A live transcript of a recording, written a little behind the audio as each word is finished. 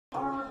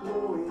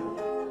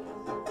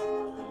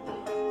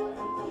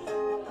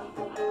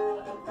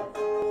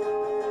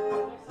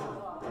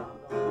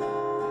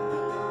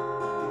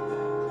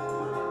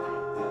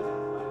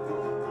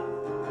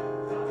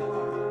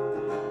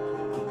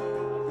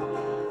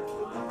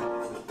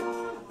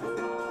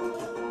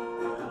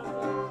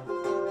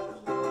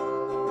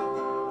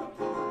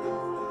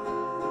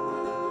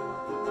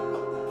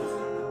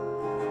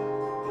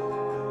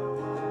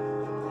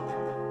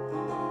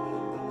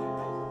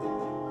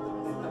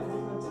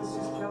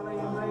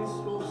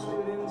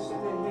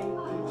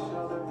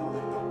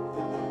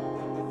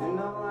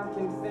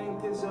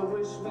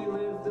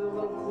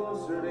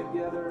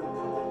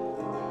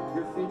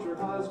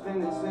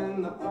husband is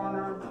in the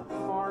corner,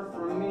 far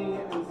from me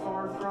and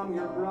far from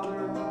your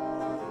brother.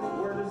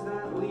 Where does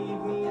that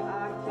leave me?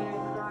 I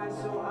can't cry,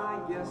 so I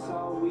guess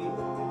I'll weep.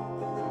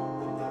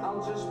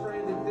 I'll just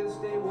pray that this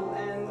day will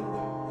end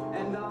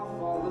and I'll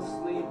fall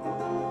asleep.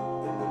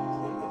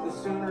 The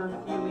sooner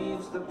he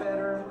leaves, the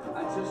better.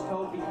 I just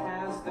hope he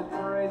has the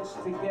courage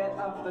to get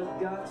up the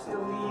guts to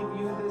leave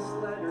you this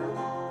letter.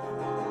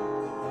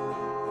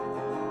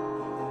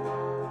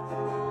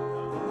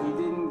 He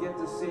didn't get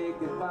to say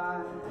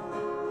goodbye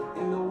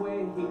in the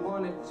way he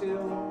wanted to.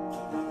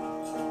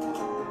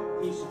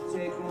 He should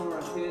take more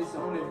of his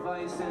own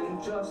advice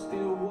and just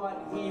do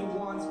what he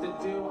wants to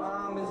do.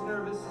 I'm as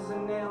nervous as a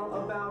nail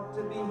about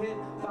to be hit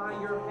by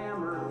your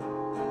hammer.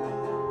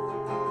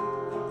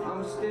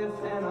 I'm stiff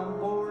and I'm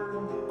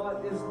bored,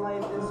 but as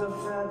light as a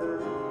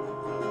feather.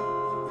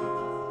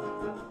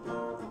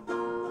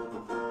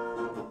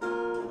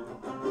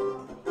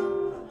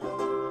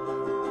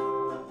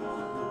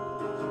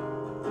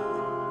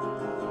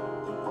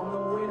 On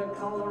the way to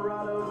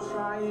Colorado,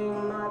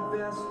 trying my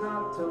best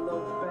not to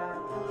look back.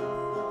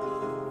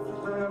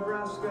 Through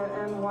Nebraska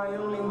and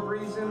Wyoming,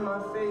 breeze in my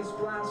face,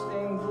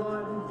 blasting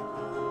blood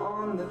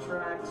on the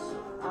tracks.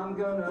 I'm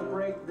gonna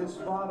break this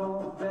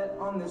bottle, bet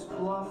on this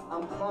bluff.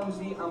 I'm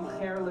clumsy, I'm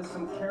careless,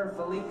 I'm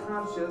carefully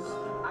conscious.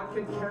 I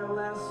could care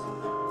less,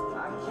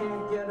 I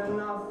can't get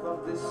enough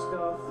of this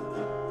stuff.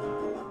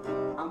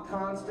 I'm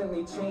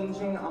constantly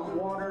changing, I'm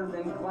water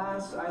than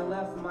glass. I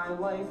left my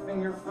life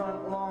in your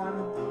front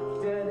lawn,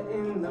 dead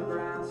in the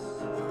grass.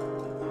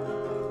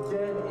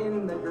 Dead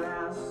in the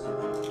grass.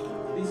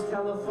 These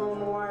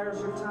telephone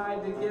wires are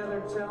tied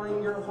together,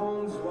 telling your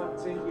homes what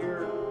to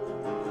hear.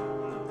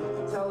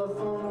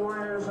 Telephone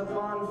wires, a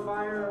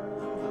bonfire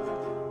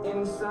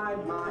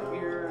inside my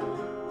ear.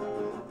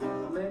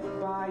 Lit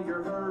by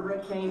your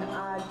hurricane,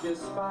 I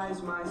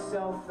despise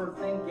myself for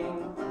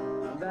thinking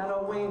that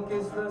a wink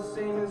is the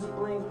same as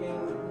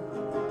blinking.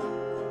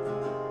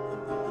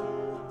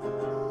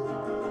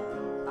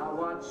 I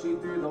watch you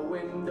through the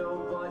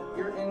window, but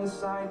you're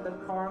inside the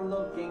car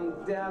looking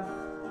deaf.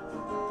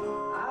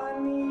 I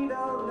need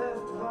a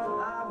lift, but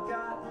I've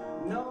got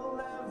no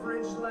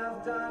leverage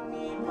left. I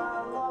need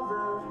my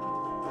lover,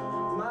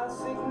 my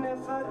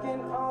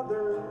significant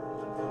other,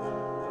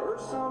 or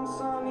some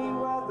sunny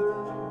weather.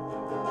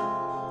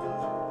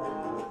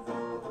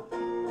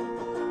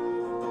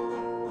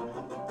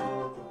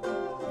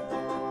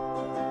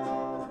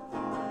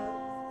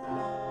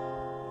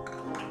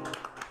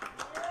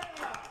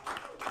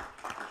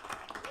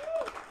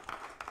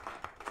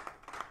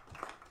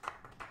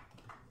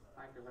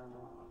 Thank you very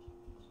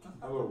much.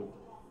 Hello,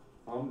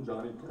 I'm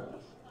Johnny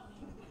Cash.